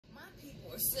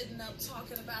are sitting up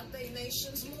talking about their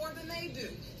nations more than they do.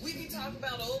 We be talking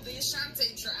about, oh, the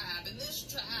Ashanti tribe and this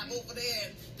tribe over there,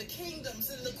 and the kingdoms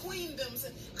and the queendoms.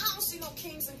 And I don't see no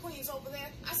kings and queens over there.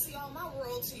 I see all my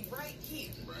royalty right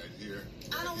here. Right here.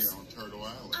 Right here on Turtle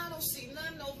Island. I don't see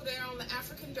nothing over there on the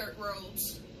African dirt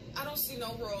roads. I don't see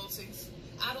no royalties.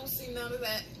 I don't see none of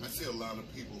that. I see a lot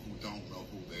of people who don't know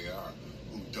who they are,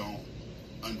 who don't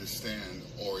understand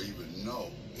or even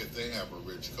know if they have a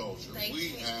rich culture. We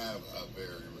have a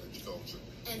very rich culture.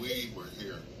 And we were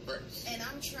here first. And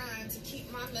I'm trying to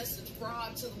keep my message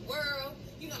broad to the world.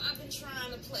 You know, I've been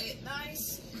trying to play it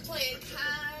nice, play it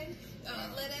kind,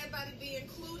 let everybody be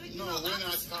included. No, we're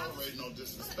not tolerating no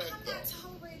disrespect, I'm not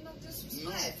tolerating no disrespect.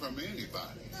 No, from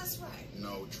anybody. That's right.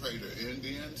 No Trader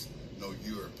Indians, no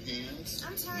Europeans,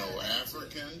 no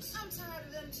Africans. I'm tired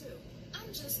of them too.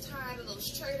 I'm just tired of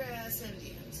those traitor-ass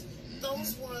Indians.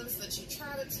 Those ones that you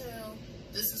try to tell,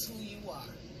 this is who you are.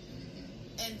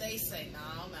 And they say, no.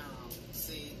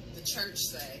 See, the church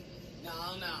say, no.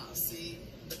 See,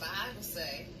 the Bible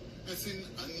say. And see,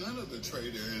 none of the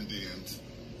Trader Indians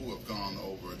who have gone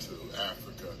over to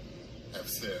Africa have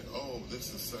said, oh,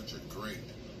 this is such a great,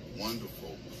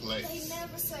 wonderful place. They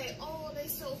never say, oh, they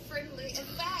so friendly. In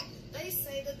fact, they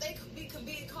say that they could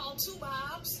be called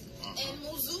Tubobs and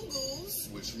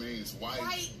Muzungus. Which means white.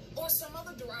 White or some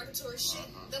other derogatory shit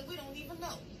that we don't even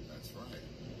know. That's right.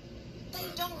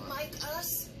 They don't like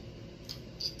us.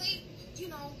 They, you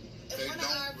know, in they one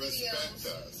don't of our respect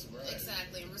videos. Us, right.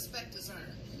 Exactly, and respect is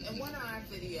earned. In one of our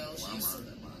videos, well, I'm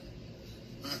earning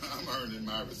mine. I'm earning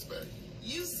my respect.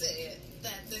 You said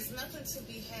that there's nothing to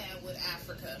be had with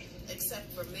Africa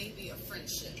except for maybe a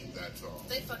friendship. That's all.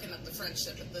 They fucking up the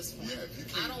friendship at this point. Yeah, if you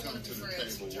can't come to the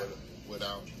table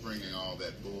without bringing all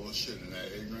that bullshit and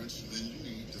that ignorance, then you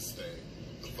need to stay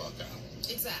the fuck out.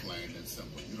 Exactly. Plain and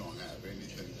simple. You don't have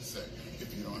anything to say.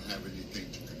 If you don't have anything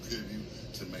to contribute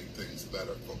to make things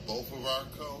better for both of our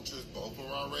cultures, both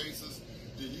of our races,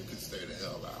 then you can stay the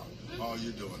hell out. All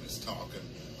you're doing is talking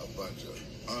a bunch of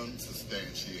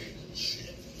unsubstantiated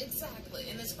shit. Exactly,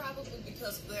 and it's probably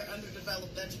because of their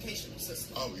underdeveloped educational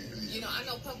system. Oh, yeah. You know, I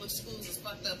know public schools is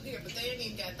fucked up here, but they ain't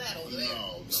even got that over there.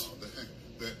 No.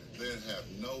 They have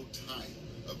no type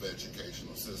of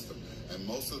educational system. And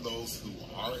most of those who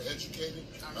are educated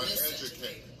are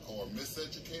educated or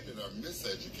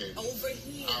miseducated over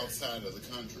here outside of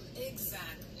the country.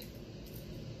 Exactly.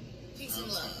 Peace and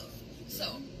love.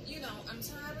 So, you know, I'm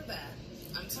tired of that.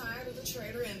 I'm tired of the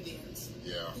Trader Indians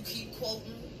who keep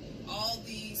quoting all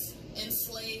these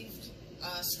enslaved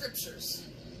scriptures.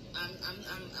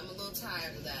 I'm a little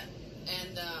tired of that.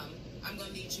 And I'm going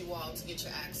to need you all to get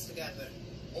your acts together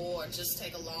or just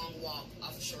take a long walk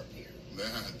off a short pier.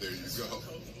 There you go.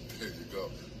 There you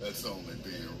go. That's only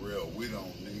being real. We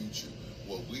don't need you.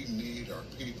 What we need are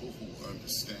people who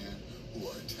understand, who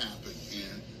are tapping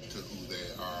in to who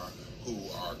they are, who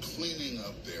are cleaning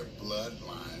up their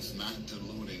bloodlines, not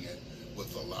diluting it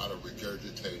with a lot of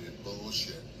regurgitated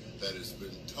bullshit that has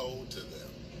been told to them.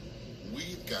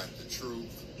 We've got the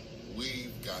truth.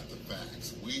 We've got the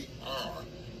facts. We are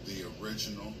the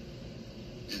original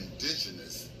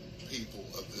indigenous people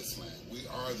of this land. We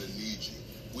are the Niji.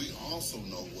 We also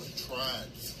know what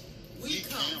tribes we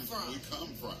come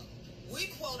from. We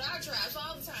quote our tribes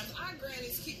all the time. Our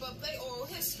grannies keep up their oral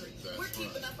history. We're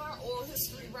keeping up our oral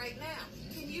history right now.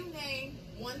 Can you name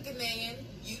one Ghanaian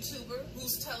YouTuber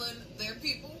who's telling their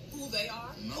people who they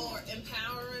are or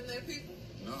empowering their people?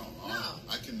 No.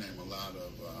 I can name a lot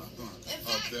of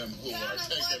fact, them who are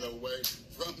taken away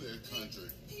from their country,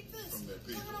 from their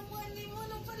people. Ghana wasn't even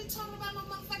nobody talking about no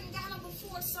motherfucking Ghana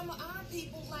before some of our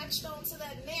people latched onto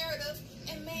that narrative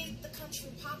and made the country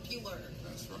popular.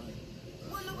 That's right.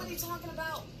 Wasn't nobody talking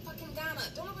about fucking Ghana.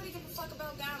 Don't nobody give a fuck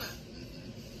about Ghana.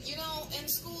 You know, in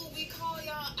school we call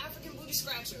y'all African booty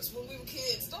scratchers when we were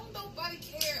kids. Don't nobody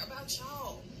care about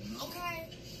y'all. No. Okay?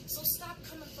 So stop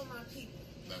coming for my people.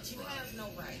 That's right. You have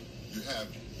no right. You have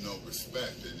no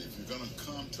respect. And if you're going to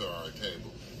come to our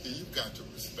table, then you've got to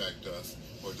respect us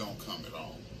or don't come at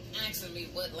all. Asking me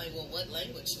what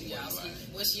language do y'all speak?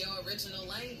 What's your original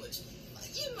language?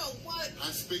 You know what?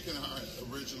 I speak in our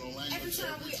original language every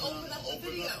time we open up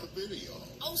the video.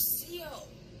 Osio.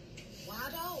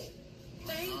 Wado.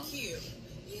 Thank you.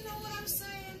 You know what I'm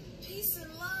saying? Peace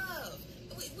and love.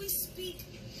 We speak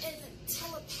in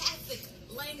telepathic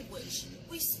language.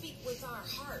 We speak with our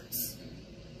hearts.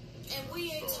 And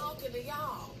we ain't talking to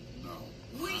y'all. No.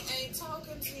 We ain't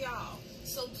talking to y'all.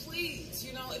 So please,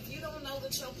 you know, if you don't know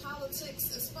that your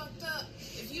politics is fucked up,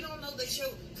 if you don't know that your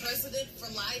president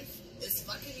for life is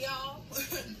fucking y'all,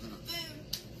 then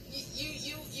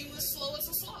you as slow as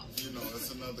a sloth. You know,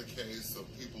 it's another case of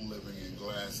people living in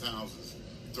glass houses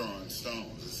throwing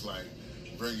stones. It's like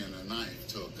bringing a knife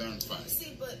to a gunfight.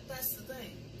 See, but that's the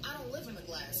thing. I don't live in a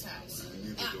glass house. And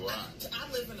neither do I.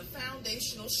 I live in a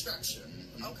foundational structure,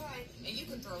 okay? And you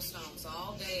can throw stones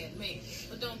all day at me,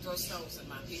 but don't throw stones at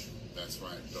my people. That's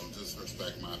right. Don't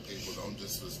disrespect my people. Don't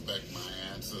disrespect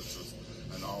my ancestors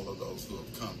and all of those who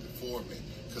have come before me.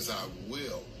 Because I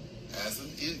will, as an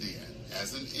Indian,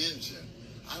 as an Injun,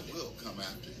 I will come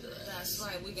after your ass. That's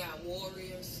right. We got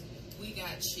warriors. We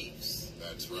got chiefs.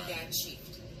 That's right. We got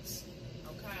chieftains.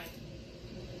 Okay?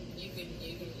 You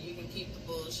can keep the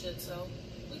bullshit, so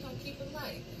we're going to keep it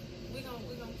light. We're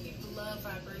gonna keep the love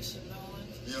vibration going.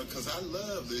 You know, because I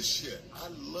love this shit. I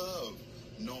love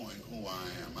knowing who I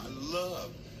am. I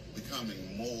love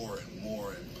becoming more and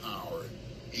more empowered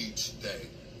each day,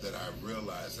 that I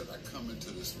realize that I come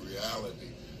into this reality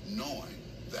knowing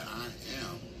that I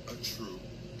am a true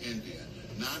Indian,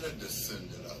 not a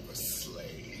descendant of a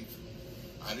slave.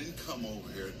 I didn't come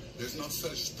over here. There's no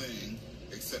such thing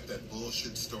except that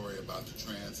bullshit story about the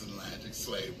transatlantic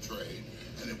slave trade.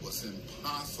 And it was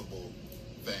impossible,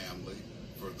 family,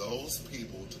 for those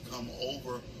people to come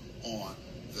over on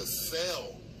the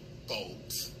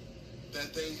sailboats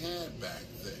that they had back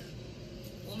then.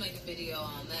 We'll make a video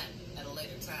on that at a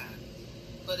later time.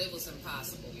 But it was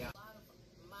impossible, y'all. A lot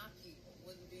of my people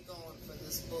wouldn't be going for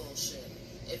this bullshit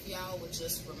if y'all would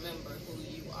just remember who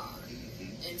you are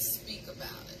and speak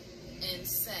about it and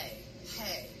say,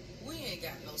 hey, we ain't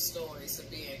got no stories of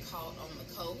being caught on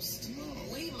the coast. No.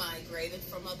 We migrated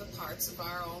from other parts of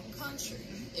our own country.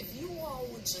 If you all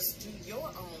would just do your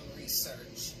own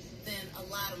research, then a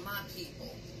lot of my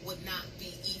people would not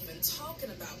be even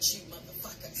talking about you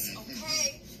motherfuckers,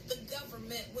 okay? The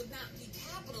government would not be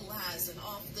capitalizing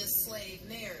off this slave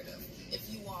narrative if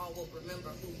you all will remember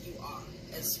who you are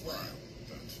as well.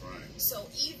 That's right. So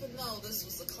even though this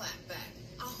was a clapback,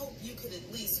 I hope you could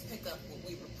at least pick up what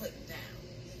we were putting down.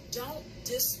 Don't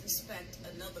disrespect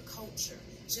another culture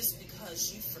just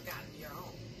because you've forgotten your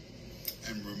own.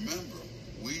 And remember,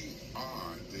 we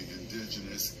are the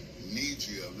indigenous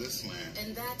Niji of this land.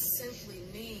 And that simply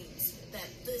means that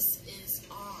this is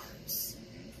ours.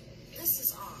 This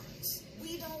is ours.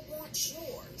 We don't want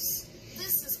yours.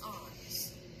 This is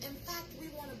ours. In fact, we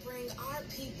want to bring our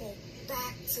people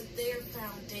back to their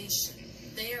foundation,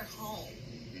 their home.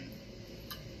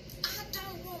 I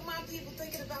don't want my people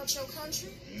thinking about your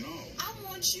country. No. I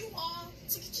want you all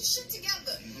to get your shit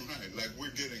together. Right, like we're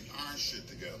getting our shit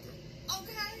together.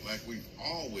 Okay. Like we've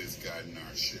always gotten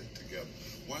our shit together.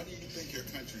 Why do you think your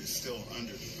country is still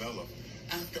underdeveloped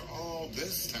after all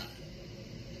this time?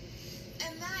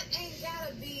 And that ain't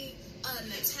gotta be an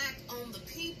attack on the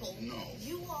people. No.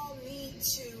 You all need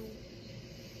to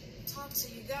talk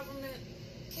to your government,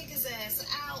 kick his ass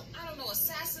out, I don't know,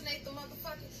 assassinate the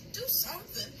motherfucker. Do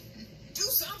something. Do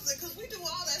something, because we do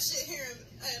all that shit here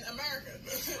in America.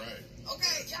 That's right.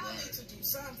 Okay, That's y'all right. need to do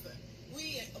something.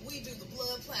 We do the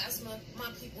blood plasma. My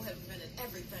people have invented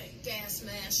everything. Gas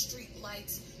masks, street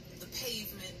lights, the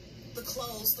pavement, the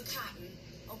clothes, the cotton,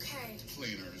 okay?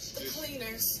 Cleaners. The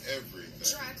cleaners.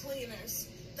 Everything. Dry cleaners.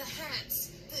 The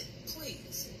hats.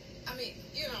 Please. I mean,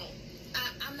 you know,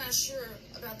 I'm not sure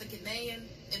about the Ghanaian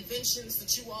inventions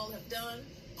that you all have done,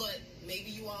 but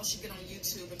maybe you all should get on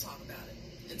YouTube and talk about it.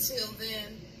 Until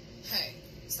then, hey,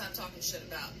 stop talking shit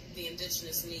about the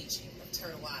indigenous Niji of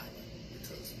Turtle Island.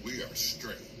 Because we are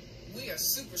straight. We are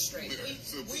super straight.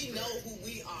 We know who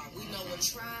we are. We know what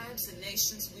tribes and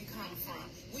nations we come from.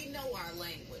 We know our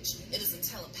language. It is a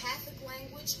telepathic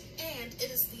language, and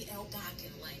it is the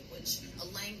Algonquin language, a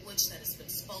language that has been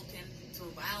spoken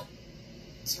throughout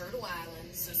Turtle Island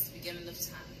since the beginning of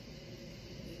time.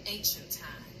 In ancient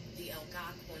time, the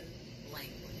Algonquin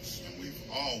language. And we've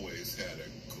always had a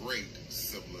great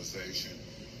civilization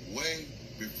way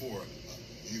before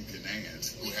you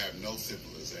Ghanaians who have no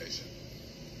civilization.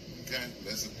 Okay?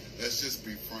 Let's just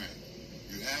be frank.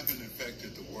 You haven't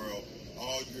affected the world.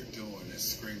 All you're doing is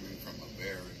screaming from a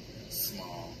very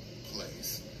small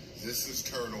place. This is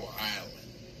Turtle Island.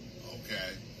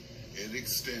 Okay? It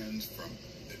extends from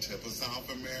the tip of South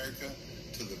America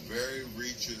to the very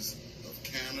reaches of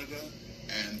Canada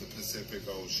and the Pacific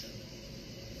Ocean.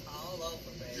 All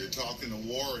over, baby. You're talking to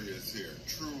warriors here,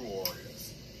 true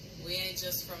warriors. We ain't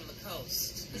just from the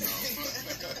coast.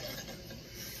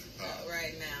 No.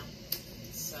 Right now.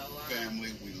 So, family,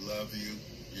 we love you.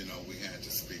 You know, we had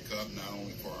to speak up not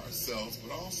only for ourselves,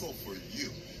 but also for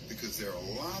you, because there are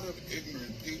a lot of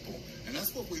ignorant people, and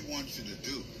that's what we want you to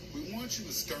do. We want you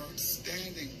to start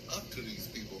standing up to these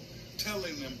people,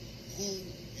 telling them who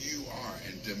you are,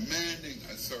 and demanding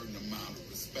a certain amount of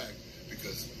respect,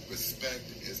 because respect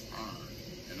is earned.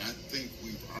 And I think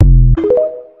we've earned